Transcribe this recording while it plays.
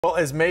Well,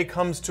 as May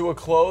comes to a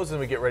close and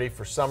we get ready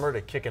for summer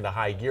to kick into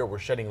high gear, we're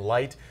shedding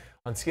light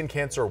on skin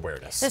cancer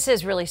awareness. This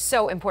is really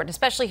so important,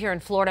 especially here in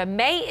Florida.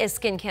 May is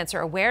Skin Cancer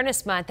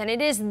Awareness Month, and it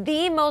is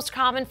the most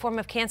common form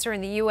of cancer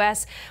in the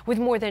U.S., with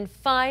more than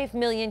 5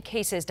 million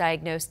cases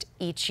diagnosed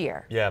each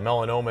year. Yeah,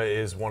 melanoma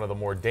is one of the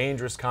more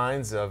dangerous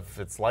kinds of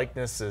its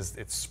likeness as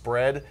it's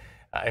spread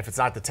if it's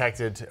not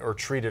detected or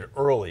treated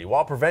early.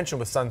 While prevention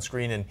with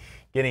sunscreen and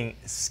getting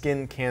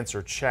skin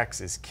cancer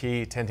checks is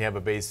key, 10 Tampa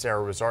Bay's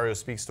Sarah Rosario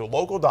speaks to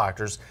local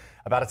doctors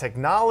about a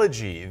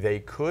technology they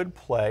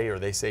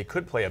say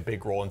could play a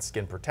big role in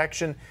skin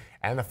protection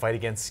and the fight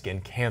against skin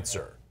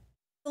cancer.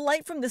 The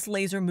light from this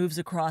laser moves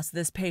across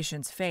this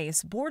patient's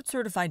face.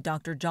 Board-certified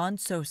Dr.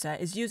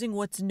 Sosa is using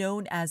what's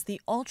known as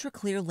the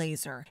ultraclear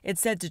laser.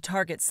 It's said to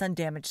target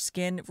sun-damaged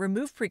skin,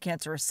 remove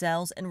precancerous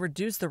cells, and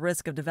reduce the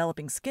risk of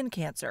developing skin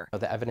cancer.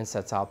 The evidence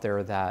that's out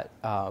there that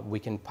we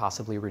can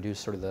possibly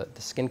reduce sort of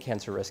the skin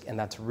cancer risk, and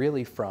that's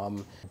really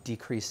from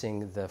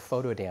decreasing the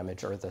photo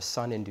damage or the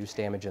sun-induced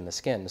damage in the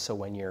skin. So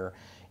when you're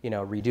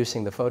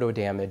reducing the photo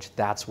damage,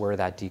 that's where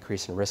that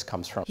decrease in risk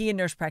comes from. He and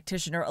nurse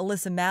practitioner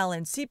Alyssa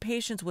Mallon see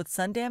patients with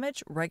sun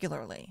damage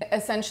regularly.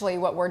 Essentially,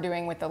 what we're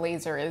doing with the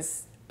laser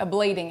is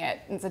ablating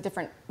it. It's a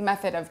different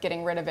method of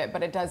getting rid of it,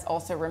 but it does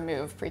also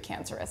remove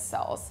precancerous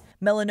cells.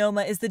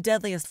 Melanoma is the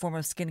deadliest form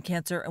of skin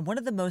cancer and one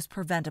of the most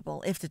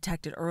preventable if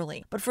detected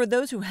early. But for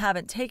those who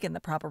haven't taken the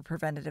proper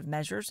preventative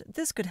measures,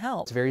 this could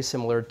help. It's very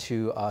similar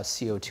to a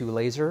CO2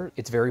 laser.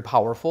 It's very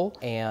powerful,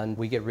 and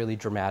we get really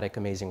dramatic,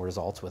 amazing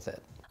results with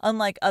it.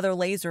 Unlike other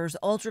lasers,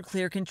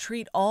 ultraclear can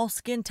treat all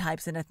skin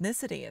types and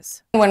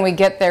ethnicities. When we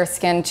get their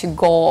skin to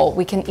goal,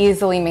 we can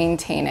easily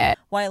maintain it.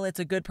 While it's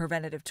a good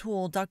preventative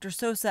tool, Dr.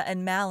 Sosa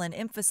and Mallon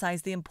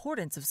emphasize the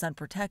importance of sun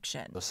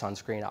protection. The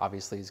sunscreen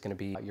obviously is going to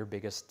be your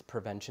biggest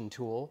prevention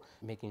tool,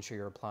 making sure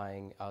you're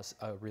applying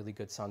a really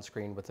good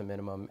sunscreen with a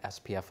minimum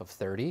SPF of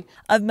 30.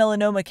 Of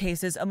melanoma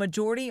cases, a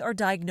majority are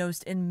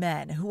diagnosed in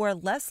men, who are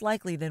less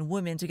likely than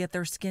women to get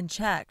their skin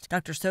checked.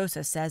 Dr.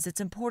 Sosa says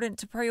it's important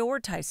to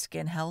prioritize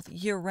skin health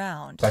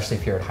year-round. Especially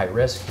if you're at high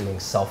risk, doing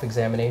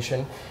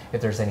self-examination.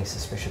 If there's any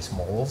suspicious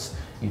moles,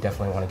 you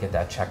definitely want to get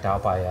that checked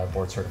out by a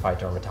board-certified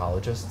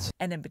dermatologist.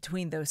 And in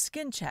between those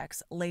skin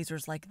checks,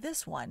 lasers like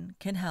this one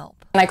can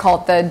help. And I call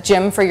it the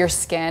gym for your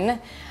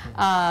skin.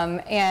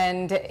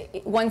 And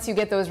once you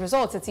get those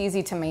results, it's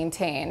easy to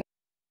maintain.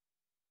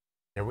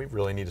 Yeah, we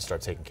really need to start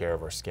taking care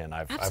of our skin.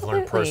 I've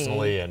learned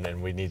personally,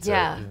 and we need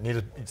to need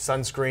a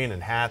sunscreen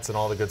and hats and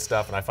all the good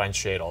stuff, and I find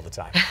shade all the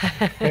time.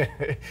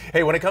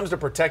 Hey, when it comes to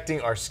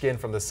protecting our skin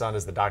from the sun,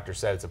 as the doctor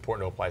said, it's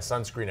important to apply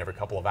sunscreen every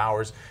couple of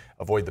hours,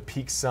 avoid the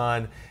peak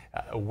sun,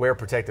 wear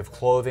protective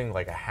clothing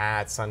like a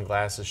hat,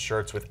 sunglasses,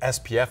 shirts with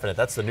SPF in it.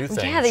 That's the new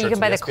thing. Yeah, that you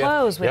can buy the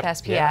clothes with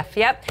SPF.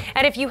 Yep.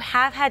 And if you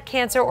have had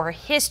cancer or a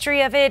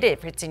history of it,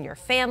 if it's in your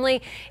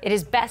family, it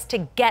is best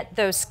to get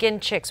those skin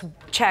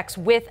checks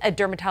with a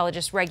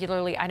dermatologist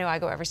regularly. I know I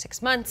go every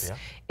 6 months. Yeah.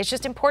 It's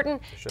just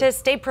important to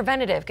stay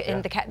preventative.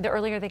 And the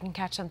earlier they can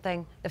catch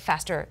something, the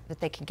faster that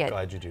they can get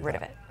rid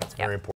of it. That's very important.